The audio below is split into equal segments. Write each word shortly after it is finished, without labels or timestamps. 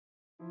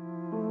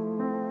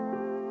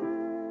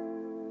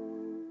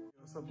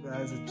What's up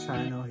guys, it's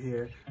Chino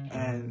here,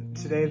 and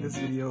today this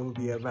video will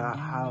be about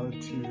how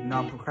to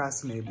not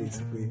procrastinate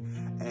basically,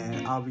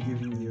 and I'll be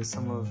giving you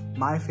some of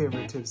my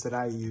favorite tips that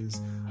I use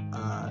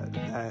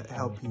that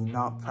help you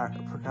not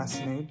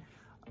procrastinate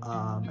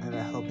and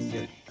that help you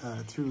get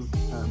through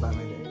by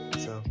my day.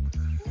 So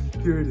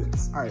here it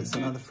is. Alright, so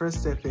now the first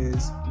step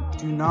is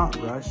do not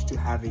rush to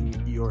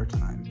having your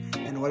time.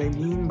 And what I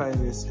mean by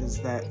this is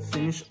that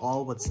finish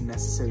all what's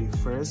necessary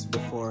first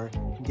before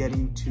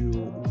getting to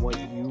what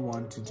you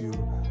want to do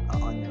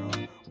on your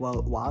own.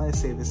 Well, while I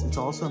say this, it's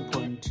also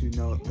important to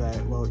note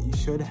that, well, you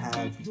should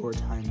have your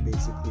time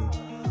basically,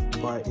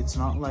 but it's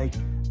not like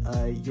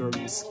you're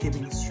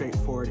skipping straight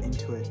forward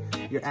into it.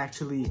 You're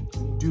actually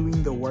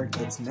doing the work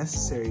that's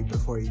necessary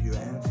before you do it.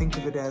 And think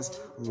of it as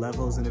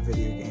levels in a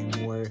video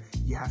game where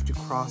you have to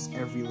cross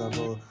every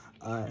level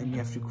and you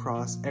have to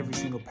cross every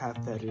single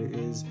path that it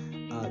is.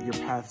 Your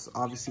paths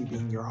obviously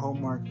being your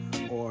homework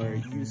or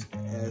you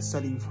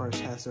studying for a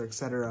test or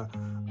etc.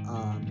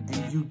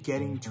 And you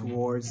getting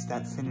towards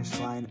that finish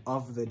line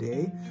of the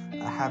day,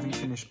 having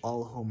finished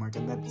all homework,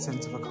 and that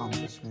sense of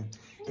accomplishment,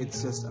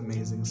 it's just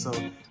amazing. So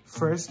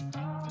first,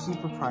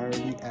 keep a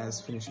priority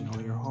as finishing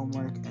all your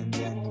homework and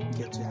then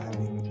get to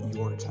having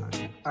your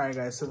time. Alright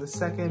guys, so the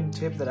second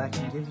tip that I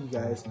can give you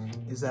guys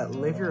is that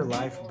live your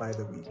life by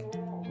the week.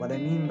 What I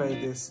mean by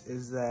this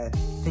is that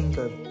think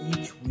of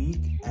each week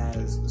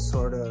as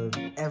sort of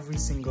every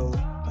single,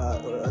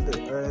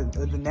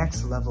 the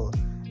next level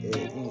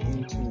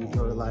into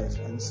your life.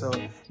 And so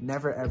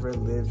never ever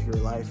live your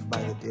life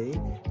by the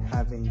day,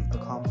 having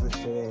accomplished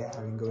a day,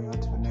 having going on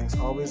to the next.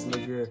 Always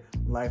live your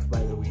life by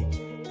the week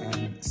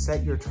and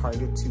set your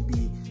target to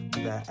be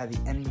that at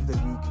the end of the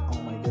week,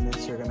 oh my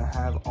goodness, you're gonna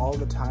have all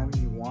the time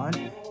you want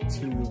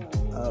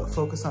to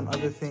focus on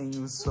other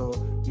things so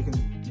you can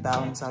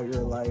balance out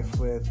your life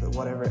with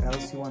whatever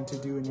else you want to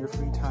do in your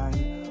free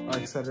time or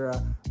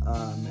etc.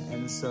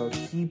 And so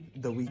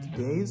keep the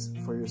weekdays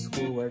for your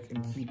schoolwork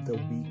and keep the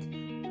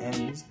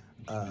weekends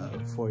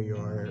for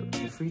your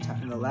free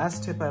time. And the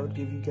last tip I would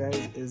give you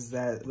guys is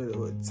that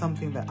it's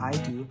something that I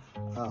do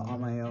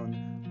on my own,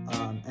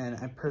 and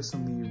I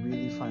personally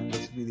really find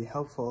this really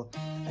helpful,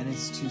 and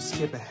it's to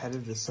skip ahead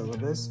of the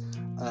syllabus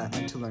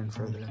and to learn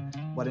further.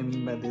 What I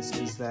mean by this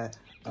is that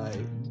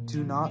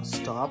do not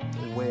stop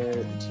where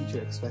the teacher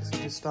expects you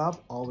to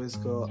stop, always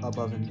go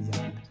above and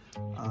beyond.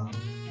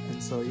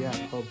 And so yeah, I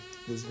hope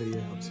this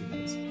video helps you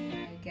guys.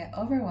 I get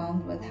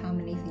overwhelmed with how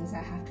many things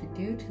I have to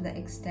do to the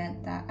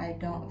extent that I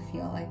don't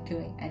feel like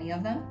doing any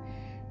of them.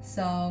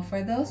 So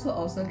for those who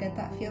also get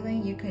that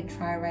feeling, you could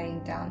try writing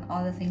down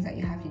all the things that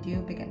you have to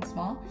do, big and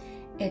small.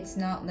 It's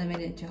not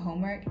limited to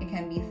homework. It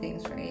can be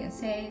things for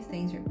ASAs,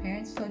 things your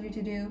parents told you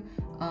to do,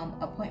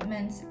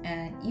 appointments,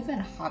 and even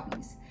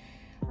hobbies.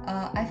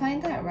 I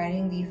find that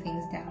writing these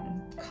things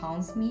down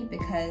calms me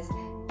because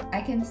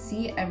I can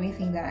see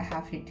everything that I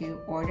have to do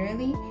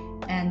orderly,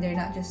 and they're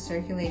not just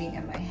circulating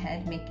in my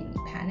head making me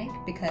panic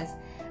because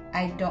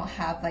I don't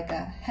have like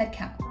a head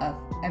count of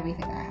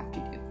everything that I have to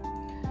do.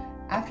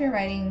 After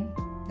writing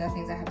the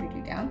things I have to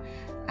do down,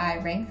 I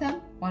rank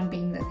them, one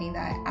being the thing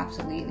that I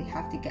absolutely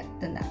have to get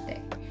done that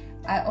day.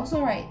 I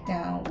also write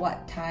down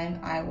what time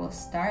I will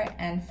start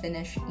and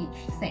finish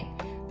each thing,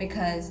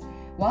 because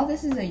while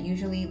this is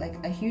usually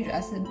like a huge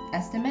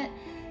estimate,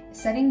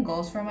 setting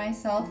goals for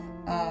myself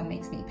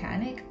makes me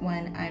panic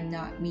when I'm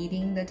not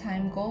meeting the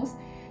time goals,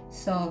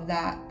 so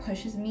that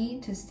pushes me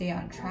to stay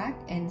on track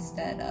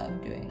instead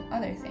of doing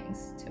other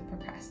things to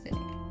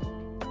procrastinate.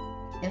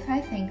 If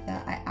I think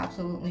that I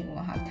absolutely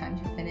won't have time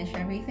to finish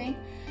everything,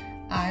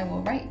 I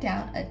will write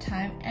down a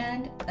time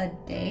and a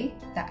day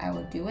that I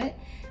will do it,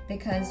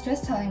 because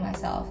just telling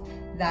myself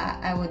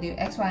that I will do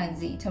X, Y, and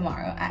Z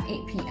tomorrow at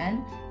 8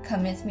 p.m.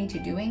 commits me to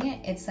doing it.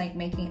 It's like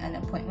making an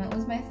appointment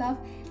with myself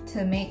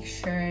to make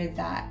sure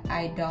that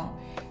I don't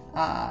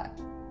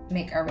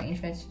make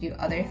arrangements to do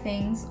other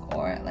things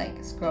or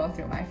like scroll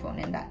through my phone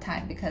in that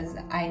time, because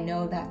I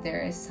know that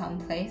there is some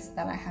place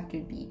that I have to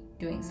be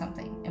doing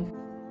something important.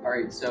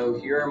 Alright, so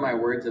here are my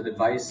words of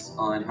advice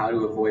on how to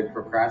avoid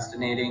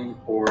procrastinating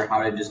or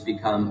how to just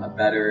become a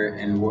better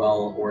and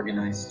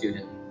well-organized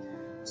student.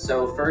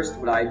 So first,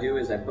 what I do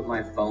is I put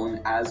my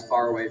phone as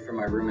far away from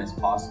my room as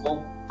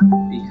possible,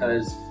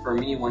 because for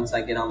me, once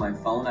I get on my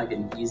phone, I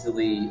can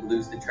easily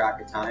lose the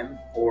track of time,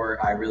 or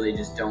I really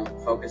just don't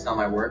focus on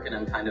my work and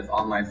I'm kind of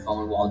on my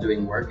phone while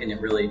doing work, and it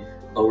really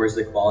lowers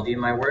the quality of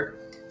my work.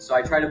 So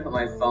I try to put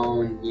my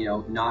phone,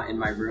 not in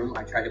my room.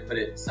 I try to put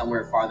it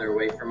somewhere farther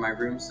away from my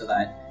room so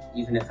that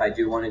even if I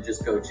do want to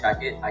just go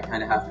check it, I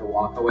kind of have to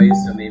walk away,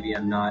 so maybe I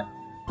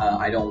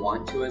don't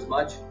want to as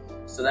much.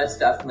 So that's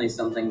definitely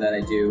something that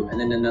I do. And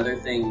then another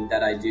thing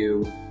that I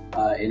do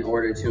in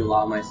order to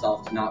allow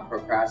myself to not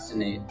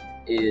procrastinate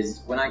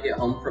is when I get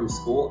home from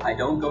school, I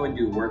don't go and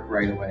do work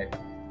right away.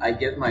 I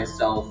give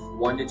myself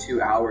 1 to 2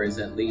 hours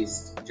at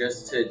least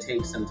just to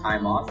take some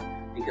time off,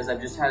 because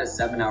I've just had a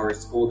 7-hour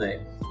school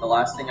day. The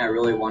last thing I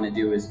really want to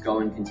do is go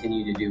and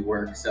continue to do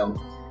work. So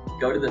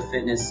go to the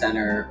fitness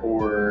center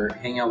or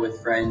hang out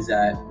with friends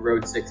at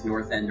Road 6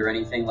 North End or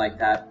anything like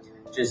that.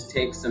 just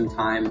take some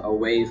time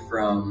away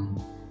from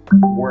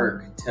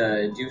work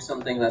to do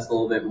something that's a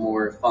little bit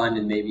more fun,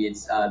 and maybe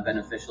it's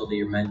beneficial to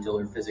your mental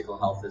or physical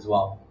health as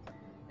well.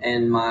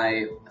 And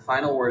my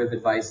final word of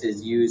advice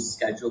is use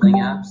scheduling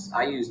apps.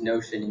 I use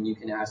Notion, and you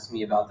can ask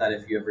me about that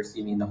if you ever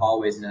see me in the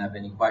hallways and have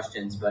any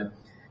questions. But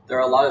there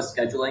are a lot of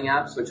scheduling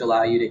apps which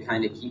allow you to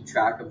kind of keep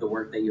track of the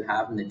work that you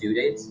have and the due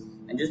dates.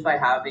 And just by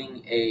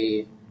having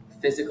a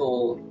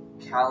physical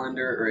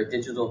calendar or a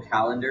digital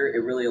calendar,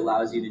 it really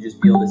allows you to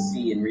just be able to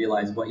see and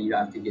realize what you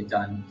have to get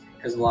done.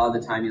 Because a lot of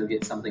the time you'll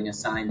get something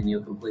assigned and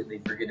you'll completely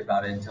forget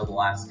about it until the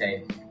last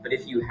day. But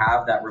if you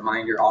have that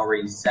reminder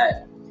already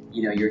set,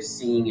 you know, you're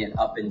seeing it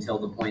up until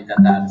the point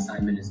that that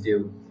assignment is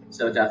due.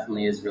 So it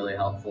definitely is really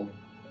helpful.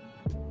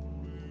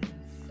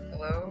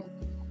 Hello,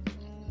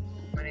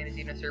 my name is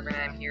Ethan Serban,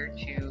 and I'm here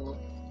to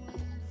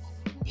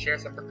share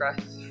some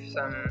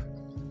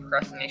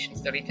procrastination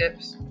study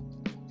tips.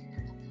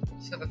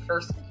 So the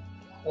first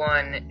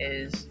one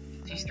is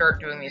to start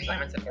doing the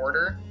assignments in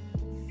order.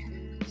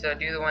 So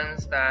do the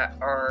ones that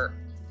are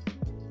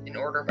in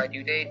order by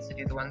due date, so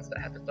do the ones that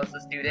have the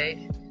closest due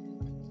date,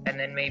 and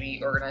then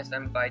maybe organize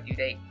them by due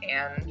date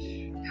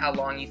and how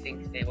long you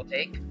think they will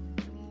take.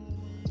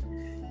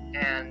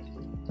 And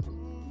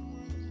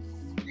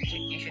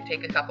you should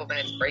take a couple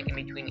minutes break in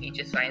between each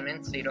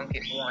assignment so you don't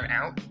get worn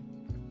out.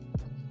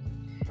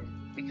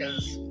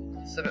 Because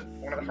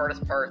one of the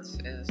hardest parts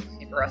is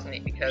you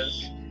procrastinate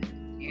because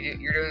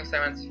you're doing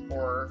assignments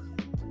for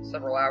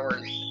several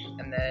hours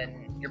and then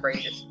your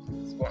brain just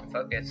won't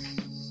focus,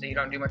 so you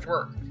don't do much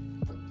work.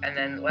 And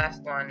then the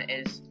last one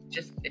is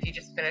if you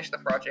just finish the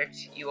project,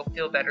 you will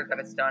feel better that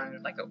it's done,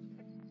 and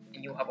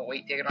you'll have a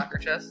weight taken off your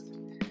chest.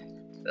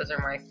 Those are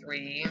my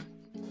 3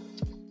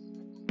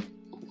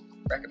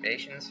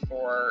 recommendations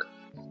for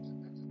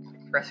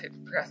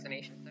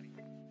procrastination.